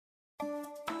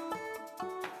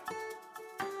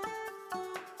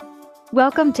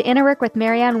Welcome to Inner Work with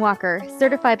Marianne Walker,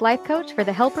 certified life coach for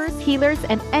the helpers, healers,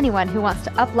 and anyone who wants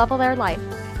to up-level their life.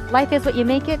 Life is what you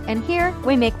make it, and here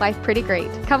we make life pretty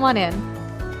great. Come on in.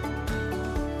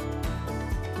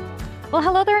 Well,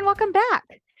 hello there and welcome back.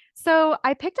 So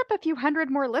I picked up a few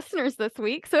hundred more listeners this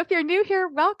week. So if you're new here,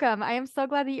 welcome. I am so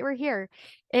glad that you were here.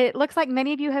 It looks like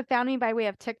many of you have found me by way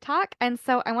of TikTok. And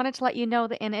so I wanted to let you know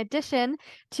that in addition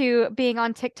to being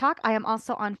on TikTok, I am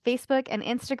also on Facebook and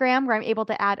Instagram, where I'm able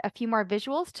to add a few more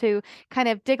visuals to kind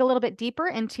of dig a little bit deeper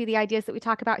into the ideas that we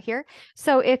talk about here.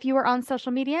 So if you are on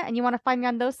social media and you want to find me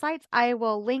on those sites, I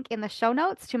will link in the show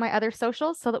notes to my other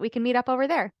socials so that we can meet up over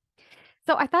there.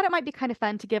 So I thought it might be kind of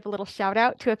fun to give a little shout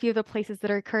out to a few of the places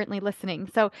that are currently listening.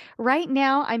 So right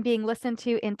now I'm being listened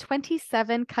to in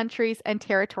 27 countries and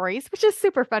territories, which is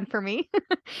super fun for me.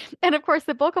 And of course,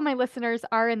 the bulk of my listeners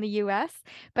are in the US,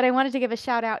 but I wanted to give a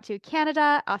shout out to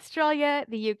Canada, Australia,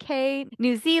 the UK,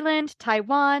 New Zealand,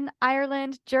 Taiwan,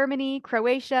 Ireland, Germany,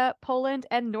 Croatia, Poland,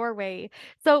 and Norway.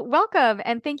 So welcome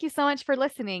and thank you so much for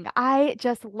listening. I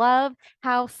just love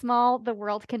how small the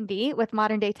world can be with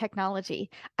modern day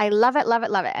technology. I love it, love it,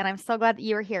 love it. And I'm so glad that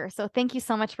you are here. So thank you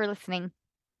so much for listening.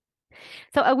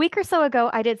 So a week or so ago,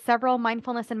 I did several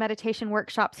mindfulness and meditation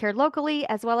workshops here locally,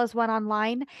 as well as one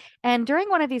online. And during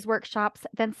one of these workshops,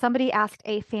 then somebody asked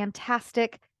a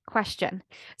fantastic question.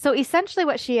 So essentially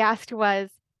what she asked was,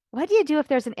 what do you do if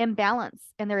there's an imbalance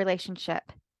in the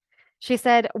relationship? She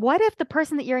said, what if the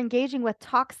person that you're engaging with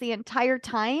talks the entire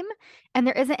time and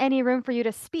there isn't any room for you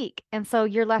to speak? And so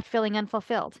you're left feeling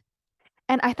unfulfilled.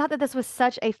 And I thought that this was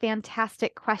such a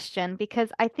fantastic question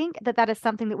because I think that that is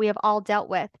something that we have all dealt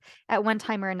with at one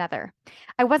time or another.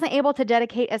 I wasn't able to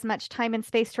dedicate as much time and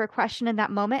space to a question in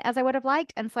that moment as I would have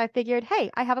liked. And so I figured,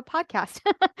 hey, I have a podcast.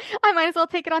 I might as well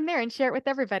take it on there and share it with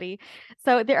everybody.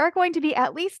 So there are going to be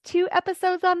at least 2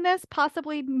 episodes on this,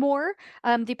 possibly more,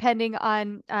 depending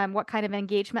on what kind of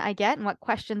engagement I get and what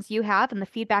questions you have and the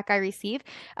feedback I receive.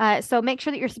 So make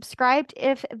sure that you're subscribed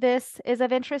if this is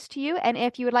of interest to you. And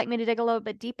if you would like me to dig a little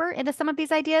bit deeper into some of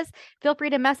these ideas, feel free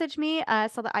to message me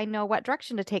so that I know what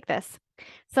direction to take this.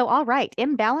 So, all right,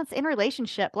 imbalance in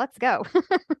relationship. Let's go.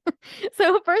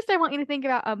 So, first, I want you to think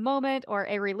about a moment or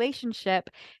a relationship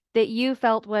that you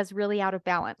felt was really out of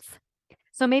balance.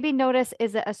 So maybe notice,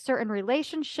 is it a certain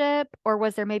relationship or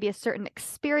was there maybe a certain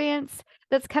experience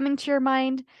that's coming to your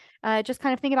mind? Just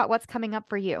kind of think about what's coming up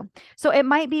for you. So it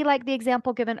might be like the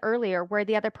example given earlier, where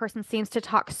the other person seems to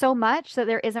talk so much that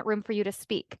there isn't room for you to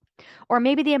speak. Or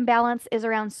maybe the imbalance is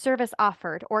around service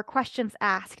offered or questions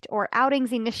asked or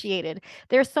outings initiated.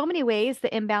 There are so many ways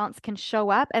the imbalance can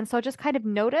show up. And so just kind of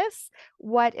notice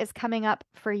what is coming up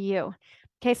for you.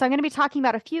 Okay, so I'm going to be talking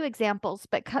about a few examples,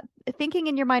 but thinking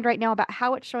in your mind right now about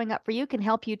how it's showing up for you can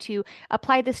help you to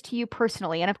apply this to you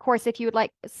personally. And of course, if you would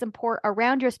like support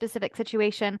around your specific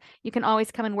situation, you can always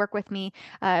come and work with me.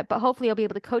 But hopefully you'll be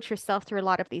able to coach yourself through a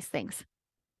lot of these things.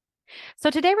 So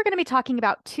today we're going to be talking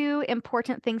about 2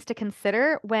 important things to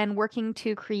consider when working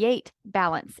to create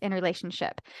balance in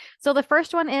relationship. So the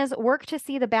first one is work to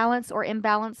see the balance or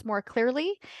imbalance more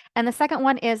clearly. And the second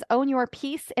one is own your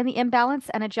piece in the imbalance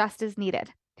and adjust as needed.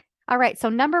 All right, so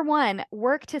number 1,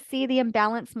 work to see the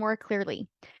imbalance more clearly.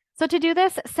 So to do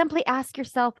this, simply ask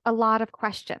yourself a lot of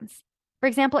questions. For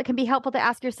example, it can be helpful to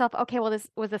ask yourself, okay, well,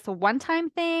 was this a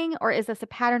one-time thing or is this a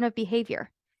pattern of behavior?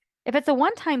 If it's a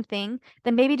one-time thing,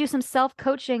 then maybe do some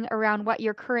self-coaching around what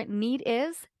your current need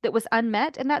is that was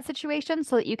unmet in that situation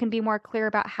so that you can be more clear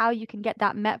about how you can get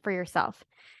that met for yourself.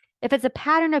 If it's a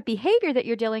pattern of behavior that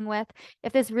you're dealing with,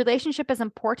 if this relationship is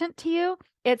important to you,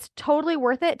 it's totally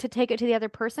worth it to take it to the other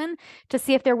person to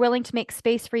see if they're willing to make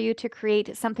space for you to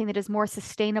create something that is more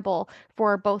sustainable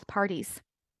for both parties.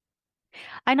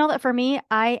 I know that for me,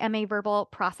 I am a verbal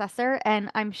processor,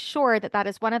 and I'm sure that that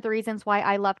is one of the reasons why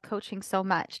I love coaching so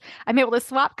much. I'm able to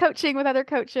swap coaching with other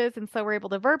coaches, and so we're able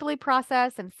to verbally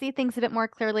process and see things a bit more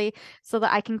clearly so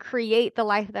that I can create the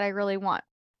life that I really want.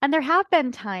 And there have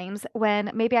been times when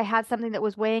maybe I had something that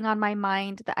was weighing on my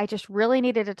mind that I just really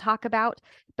needed to talk about.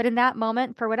 But in that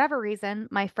moment, for whatever reason,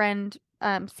 my friend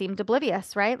seemed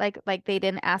oblivious, right? Like they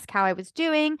didn't ask how I was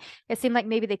doing. It seemed like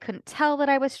maybe they couldn't tell that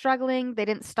I was struggling. They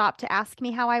didn't stop to ask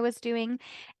me how I was doing.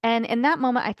 And in that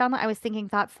moment, I found that I was thinking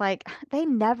thoughts like, they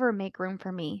never make room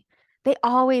for me. They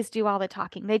always do all the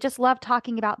talking. They just love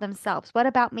talking about themselves. What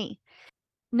about me?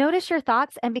 Notice your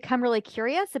thoughts and become really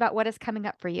curious about what is coming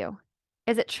up for you.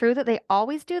 Is it true that they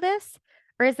always do this?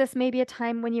 Or is this maybe a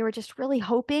time when you were just really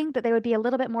hoping that they would be a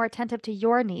little bit more attentive to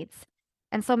your needs?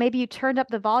 And so maybe you turned up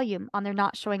the volume on their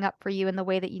not showing up for you in the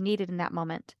way that you needed in that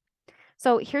moment.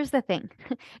 So here's the thing.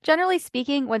 Generally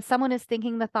speaking, when someone is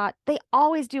thinking the thought, they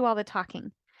always do all the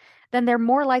talking. then they're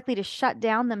more likely to shut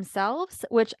down themselves,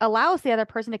 which allows the other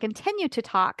person to continue to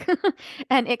talk.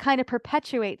 And it kind of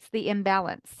perpetuates the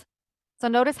imbalance. So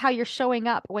notice how you're showing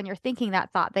up when you're thinking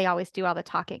that thought. They always do all the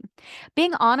talking.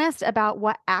 Being honest about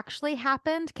what actually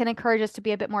happened can encourage us to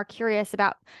be a bit more curious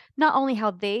about not only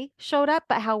how they showed up,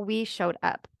 but how we showed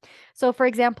up. So, for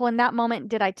example, in that moment,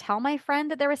 did I tell my friend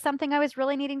that there was something I was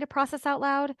really needing to process out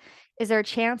loud? Is there a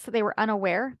chance that they were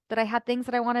unaware that I had things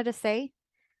that I wanted to say?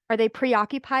 Are they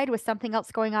preoccupied with something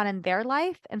else going on in their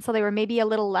life? And so they were maybe a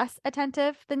little less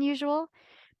attentive than usual,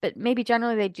 but maybe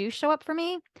generally they do show up for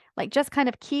me. Like, just kind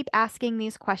of keep asking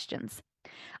these questions.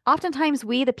 Oftentimes,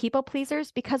 we, the people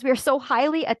pleasers, because we are so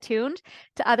highly attuned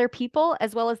to other people,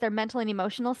 as well as their mental and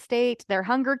emotional state, their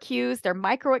hunger cues, their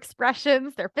micro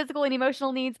expressions, their physical and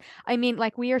emotional needs. I mean,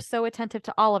 like, we are so attentive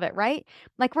to all of it, right?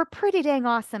 Like, we're pretty dang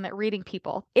awesome at reading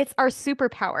people. It's our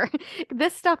superpower.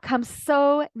 This stuff comes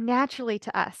so naturally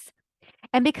to us.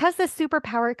 And because this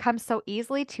superpower comes so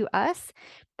easily to us,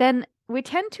 then we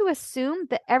tend to assume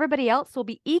that everybody else will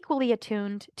be equally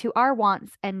attuned to our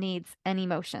wants and needs and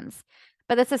emotions.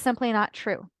 But this is simply not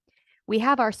true. We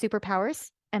have our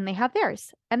superpowers and they have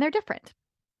theirs, and they're different.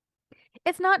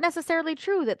 It's not necessarily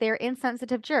true that they're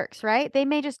insensitive jerks, right? They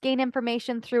may just gain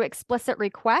information through explicit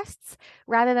requests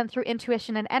rather than through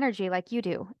intuition and energy like you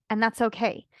do, and that's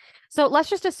okay. So let's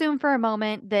just assume for a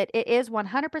moment that it is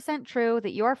 100% true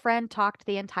that your friend talked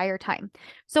the entire time.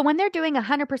 So when they're doing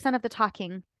 100% of the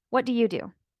talking, what do you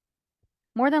do?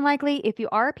 More than likely, if you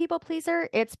are a people pleaser,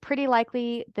 it's pretty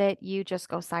likely that you just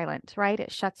go silent, right? It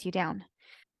shuts you down.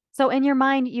 So in your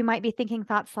mind, you might be thinking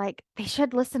thoughts like, they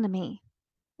should listen to me.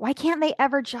 Why can't they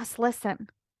ever just listen?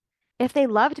 If they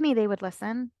loved me, they would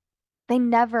listen. They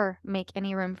never make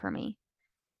any room for me.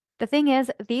 The thing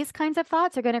is, these kinds of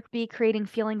thoughts are going to be creating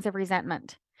feelings of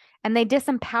resentment, and they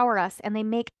disempower us and they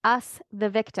make us the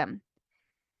victim.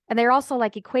 And they're also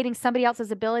like equating somebody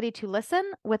else's ability to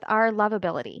listen with our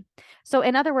lovability. So,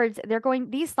 in other words,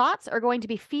 these thoughts are going to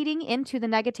be feeding into the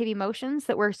negative emotions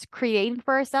that we're creating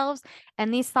for ourselves.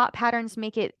 And these thought patterns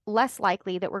make it less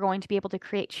likely that we're going to be able to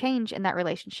create change in that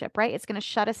relationship, right? It's going to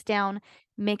shut us down,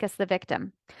 make us the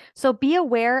victim. So, be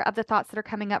aware of the thoughts that are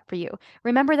coming up for you.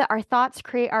 Remember that our thoughts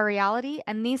create our reality,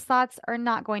 and these thoughts are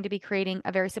not going to be creating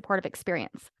a very supportive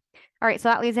experience. All right, so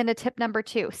that leads into tip number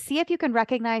 2. See if you can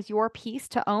recognize your piece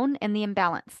to own in the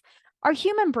imbalance. Our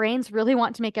human brains really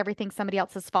want to make everything somebody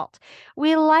else's fault.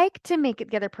 We like to make it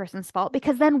the other person's fault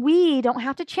because then we don't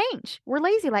have to change. We're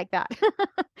lazy like that.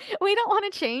 We don't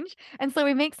want to change. And so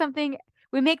we make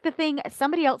the thing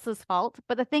somebody else's fault.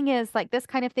 But the thing is, like this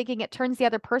kind of thinking, it turns the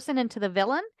other person into the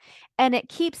villain and it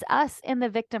keeps us in the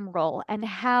victim role. And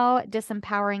how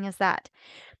disempowering is that?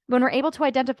 When we're able to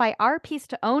identify our piece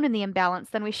to own in the imbalance,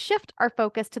 then we shift our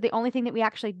focus to the only thing that we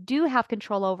actually do have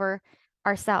control over,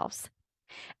 ourselves.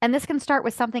 And this can start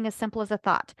with something as simple as a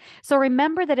thought. So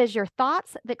remember that it's your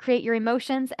thoughts that create your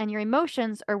emotions, and your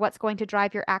emotions are what's going to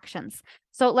drive your actions.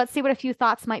 So let's see what a few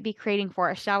thoughts might be creating for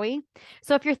us, shall we?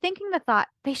 So if you're thinking the thought,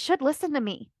 they should listen to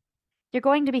me, you're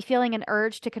going to be feeling an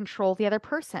urge to control the other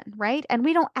person, right? And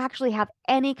we don't actually have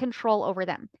any control over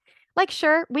them. Like,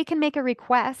 sure, we can make a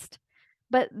request,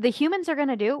 but the humans are going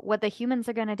to do what the humans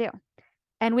are going to do.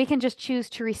 And we can just choose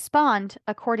to respond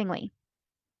accordingly.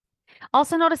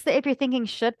 Also, notice that if you're thinking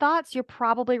should thoughts, you're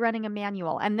probably running a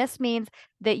manual. And this means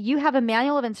that you have a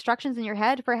manual of instructions in your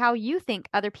head for how you think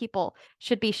other people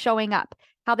should be showing up,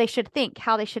 how they should think,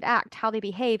 how they should act, how they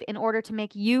behave in order to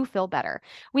make you feel better.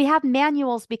 We have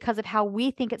manuals because of how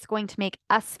we think it's going to make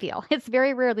us feel. It's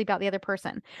very rarely about the other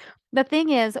person. The thing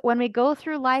is, when we go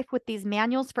through life with these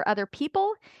manuals for other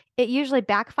people, it usually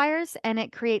backfires and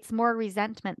it creates more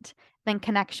resentment than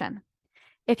connection.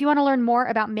 If you want to learn more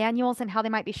about manuals and how they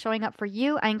might be showing up for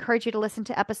you, I encourage you to listen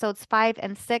to episodes 5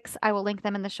 and 6. I will link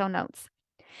them in the show notes.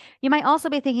 You might also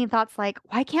be thinking thoughts like,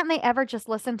 why can't they ever just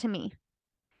listen to me?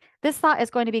 This thought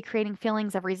is going to be creating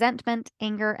feelings of resentment,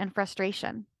 anger, and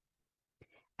frustration.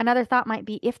 Another thought might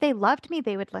be, if they loved me,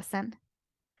 they would listen.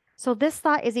 So this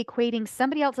thought is equating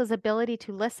somebody else's ability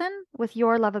to listen with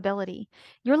your lovability.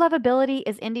 Your lovability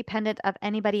is independent of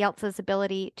anybody else's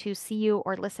ability to see you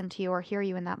or listen to you or hear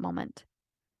you in that moment.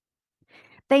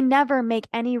 They never make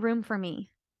any room for me.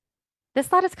 This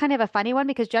thought is kind of a funny one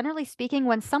because generally speaking,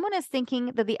 when someone is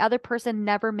thinking that the other person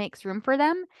never makes room for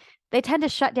them, they tend to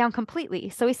shut down completely.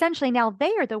 So essentially now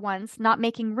they are the ones not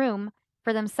making room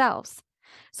for themselves.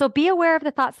 So be aware of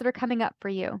the thoughts that are coming up for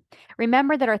you.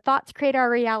 Remember that our thoughts create our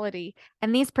reality,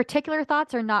 and these particular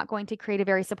thoughts are not going to create a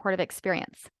very supportive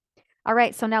experience. All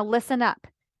right, so now listen up.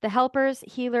 The helpers,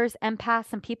 healers,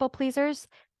 empaths, and people pleasers,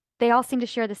 they all seem to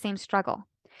share the same struggle.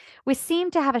 We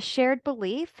seem to have a shared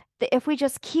belief that if we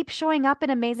just keep showing up in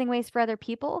amazing ways for other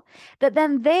people, that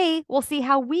then they will see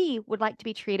how we would like to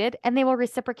be treated and they will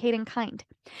reciprocate in kind.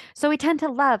 So we tend to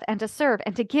love and to serve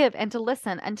and to give and to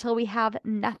listen until we have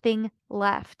nothing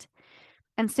left.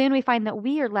 And soon we find that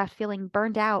we are left feeling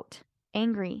burned out,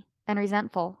 angry, and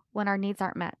resentful when our needs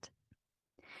aren't met.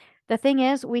 The thing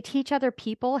is, we teach other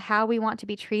people how we want to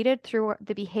be treated through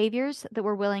the behaviors that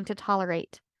we're willing to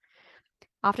tolerate.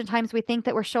 Oftentimes we think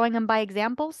that we're showing them by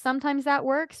example. Sometimes that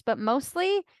works, but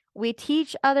mostly we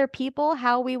teach other people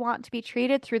how we want to be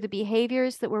treated through the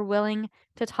behaviors that we're willing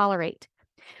to tolerate.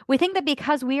 We think that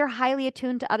because we are highly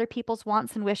attuned to other people's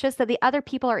wants and wishes, that the other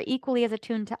people are equally as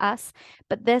attuned to us,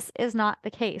 but this is not the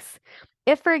case.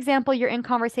 If, for example, you're in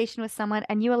conversation with someone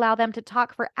and you allow them to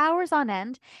talk for hours on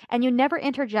end and you never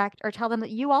interject or tell them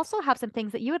that you also have some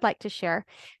things that you would like to share,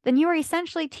 then you are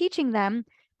essentially teaching them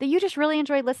that you just really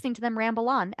enjoy listening to them ramble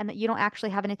on and that you don't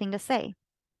actually have anything to say.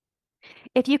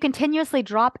 If you continuously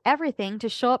drop everything to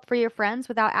show up for your friends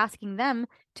without asking them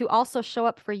to also show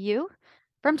up for you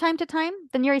from time to time,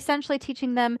 then you're essentially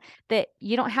teaching them that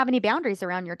you don't have any boundaries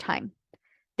around your time.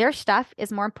 Their stuff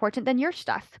is more important than your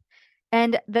stuff,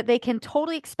 and that they can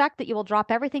totally expect that you will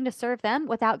drop everything to serve them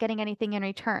without getting anything in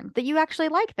return, that you actually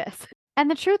like this.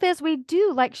 And the truth is, we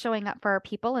do like showing up for our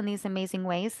people in these amazing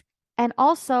ways. And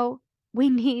also, we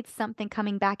need something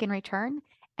coming back in return,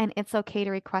 and it's okay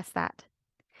to request that.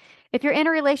 If you're in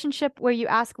a relationship where you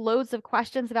ask loads of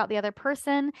questions about the other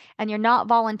person and you're not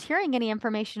volunteering any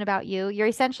information about you, you're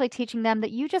essentially teaching them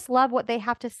that you just love what they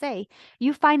have to say.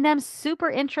 You find them super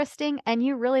interesting and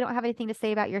you really don't have anything to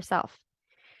say about yourself.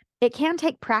 It can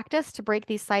take practice to break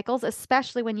these cycles,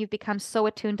 especially when you've become so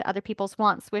attuned to other people's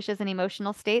wants, wishes, and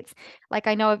emotional states. Like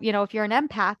I know, if you're an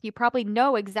empath, you probably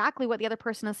know exactly what the other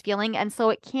person is feeling. And so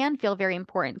it can feel very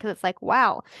important because it's like,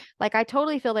 wow, like I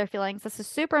totally feel their feelings. This is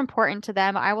super important to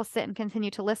them. I will sit and continue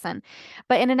to listen.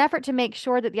 But in an effort to make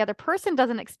sure that the other person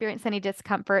doesn't experience any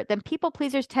discomfort, then people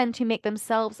pleasers tend to make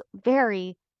themselves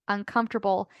very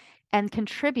uncomfortable and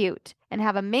contribute and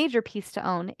have a major piece to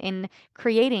own in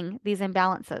creating these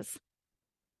imbalances.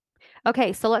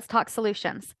 Okay, so let's talk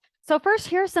solutions. So first,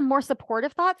 here are some more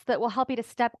supportive thoughts that will help you to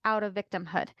step out of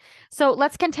victimhood. So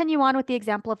let's continue on with the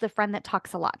example of the friend that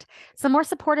talks a lot. Some more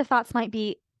supportive thoughts might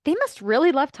be, they must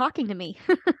really love talking to me.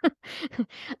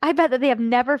 I bet that they have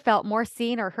never felt more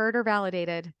seen or heard or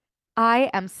validated. I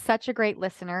am such a great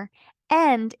listener,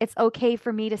 and it's okay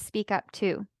for me to speak up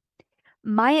too.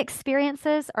 My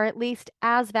experiences are at least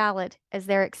as valid as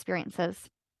their experiences.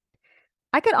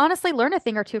 I could honestly learn a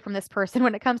thing or two from this person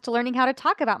when it comes to learning how to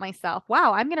talk about myself.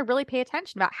 Wow, I'm going to really pay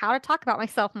attention about how to talk about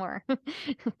myself more.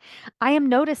 I am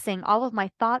noticing all of my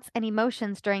thoughts and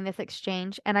emotions during this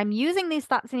exchange, and I'm using these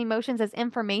thoughts and emotions as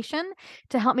information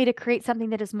to help me to create something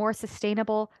that is more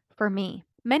sustainable for me.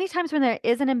 Many times when there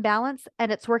is an imbalance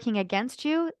and it's working against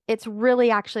you, it's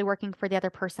really actually working for the other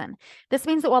person. This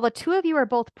means that while the two of you are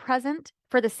both present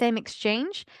for the same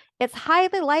exchange, it's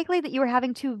highly likely that you are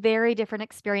having two very different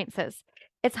experiences.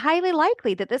 It's highly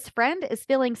likely that this friend is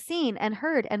feeling seen and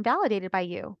heard and validated by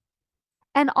you.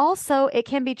 And also, it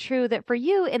can be true that for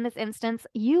you in this instance,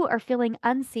 you are feeling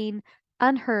unseen,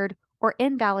 unheard, or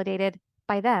invalidated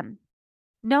by them.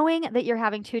 Knowing that you're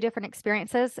having two different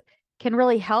experiences can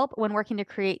really help when working to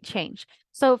create change.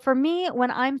 So for me, when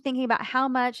I'm thinking about how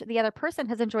much the other person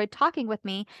has enjoyed talking with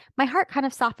me, my heart kind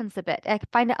of softens a bit. I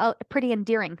find it pretty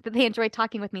endearing that they enjoy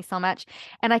talking with me so much.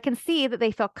 And I can see that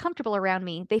they feel comfortable around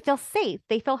me. They feel safe,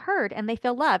 they feel heard, and they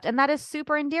feel loved. And that is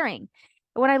super endearing.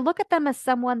 When I look at them as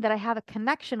someone that I have a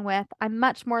connection with, I'm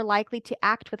much more likely to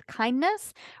act with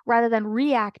kindness rather than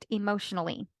react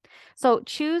emotionally. So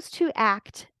choose to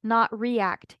act, not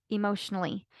react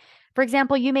emotionally. For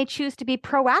example, you may choose to be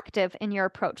proactive in your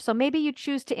approach. So maybe you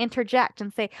choose to interject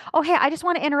and say, oh, hey, I just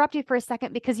want to interrupt you for a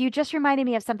second because you just reminded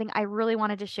me of something I really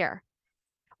wanted to share.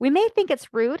 We may think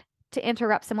it's rude to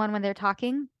interrupt someone when they're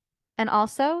talking. And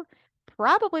also,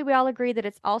 probably we all agree that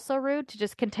it's also rude to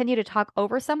just continue to talk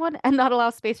over someone and not allow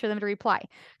space for them to reply.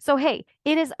 So, hey,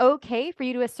 it is okay for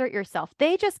you to assert yourself.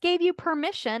 They just gave you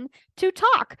permission to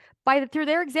talk through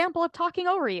their example of talking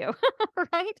over you,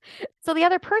 right? So the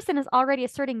other person is already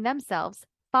asserting themselves.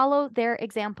 Follow their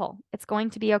example. It's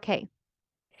going to be okay.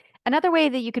 Another way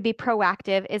that you could be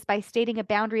proactive is by stating a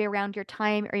boundary around your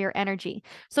time or your energy.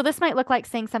 So this might look like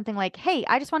saying something like, hey,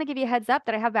 I just want to give you a heads up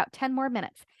that I have about 10 more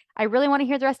minutes. I really want to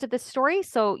hear the rest of this story.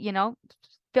 So,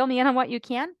 fill me in on what you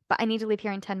can, but I need to leave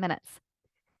here in 10 minutes.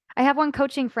 I have one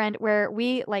coaching friend where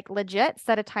we like legit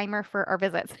set a timer for our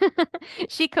visits.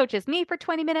 She coaches me for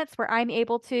 20 minutes where I'm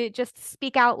able to just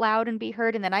speak out loud and be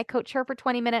heard. And then I coach her for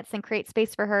 20 minutes and create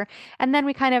space for her. And then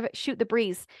we kind of shoot the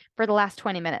breeze for the last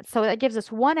 20 minutes. So that gives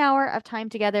us 1 hour of time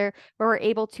together where we're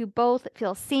able to both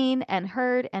feel seen and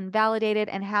heard and validated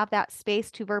and have that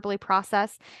space to verbally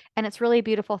process. And it's really a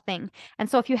beautiful thing. And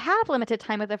so if you have limited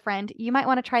time with a friend, you might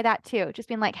want to try that too. Just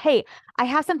being like, hey, I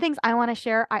have some things I want to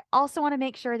share. I also want to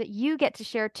make sure that you get to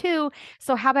share too.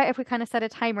 So how about if we kind of set a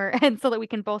timer and so that we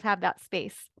can both have that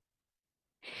space?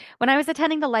 When I was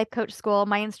attending the life coach school,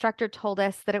 my instructor told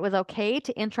us that it was okay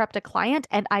to interrupt a client,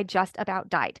 and I just about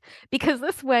died because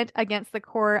this went against the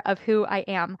core of who I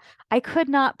am. I could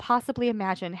not possibly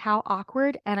imagine how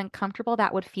awkward and uncomfortable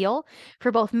that would feel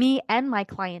for both me and my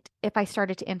client if I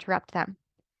started to interrupt them.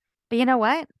 But you know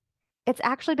what? It's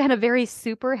actually been a very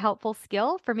super helpful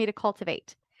skill for me to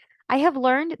cultivate. I have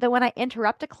learned that when I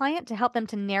interrupt a client to help them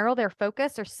to narrow their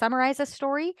focus or summarize a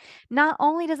story, not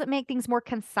only does it make things more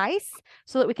concise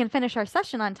so that we can finish our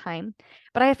session on time,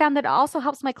 but I have found that it also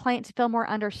helps my client to feel more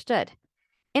understood.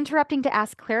 Interrupting to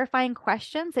ask clarifying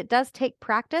questions, it does take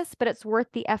practice, but it's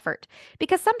worth the effort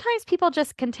because sometimes people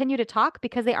just continue to talk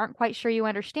because they aren't quite sure you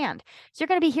understand. So you're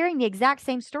going to be hearing the exact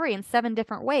same story in 7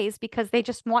 different ways because they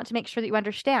just want to make sure that you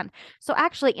understand. So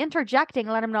actually interjecting,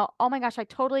 let them know, oh my gosh, I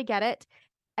totally get it.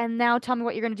 And now tell me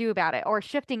what you're going to do about it, or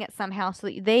shifting it somehow so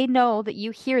that they know that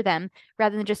you hear them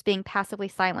rather than just being passively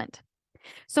silent.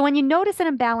 So when you notice an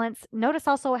imbalance, notice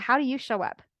also, how do you show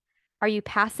up? Are you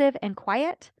passive and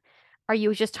quiet? Are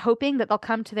you just hoping that they'll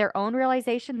come to their own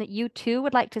realization that you too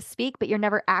would like to speak, but you're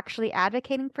never actually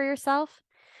advocating for yourself?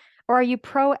 Or are you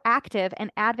proactive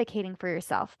and advocating for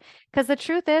yourself? Because the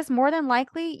truth is, more than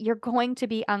likely, you're going to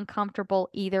be uncomfortable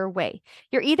either way.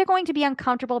 You're either going to be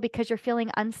uncomfortable because you're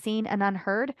feeling unseen and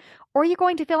unheard, or you're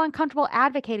going to feel uncomfortable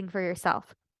advocating for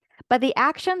yourself. But the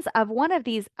actions of one of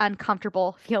these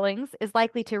uncomfortable feelings is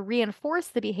likely to reinforce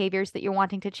the behaviors that you're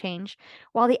wanting to change,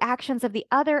 while the actions of the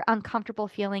other uncomfortable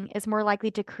feeling is more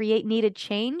likely to create needed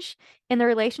change in the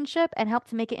relationship and help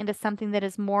to make it into something that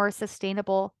is more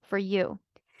sustainable for you.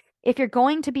 If you're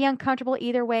going to be uncomfortable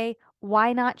either way,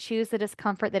 why not choose the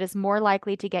discomfort that is more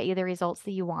likely to get you the results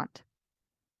that you want?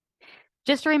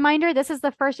 Just a reminder, this is the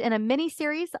first in a mini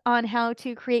series on how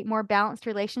to create more balanced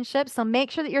relationships. So make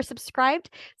sure that you're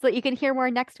subscribed so that you can hear more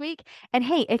next week. And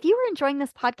hey, if you were enjoying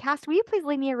this podcast, will you please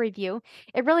leave me a review?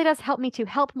 It really does help me to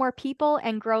help more people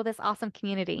and grow this awesome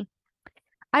community.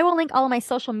 I will link all of my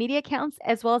social media accounts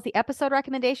as well as the episode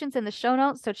recommendations in the show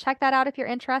notes. So check that out if you're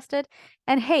interested.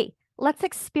 And hey, let's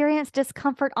experience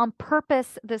discomfort on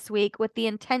purpose this week with the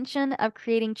intention of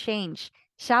creating change.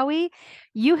 Shall we?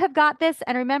 You have got this.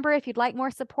 And remember, if you'd like more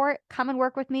support, come and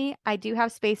work with me. I do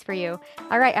have space for you.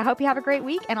 All right. I hope you have a great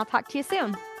week and I'll talk to you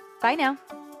soon. Bye now.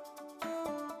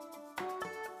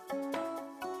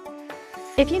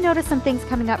 If you notice some things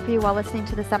coming up for you while listening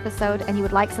to this episode and you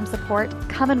would like some support,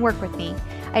 come and work with me.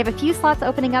 I have a few slots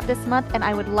opening up this month and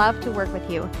I would love to work with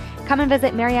you. Come and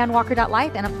visit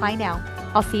MarianneWalker.life and apply now.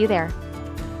 I'll see you there.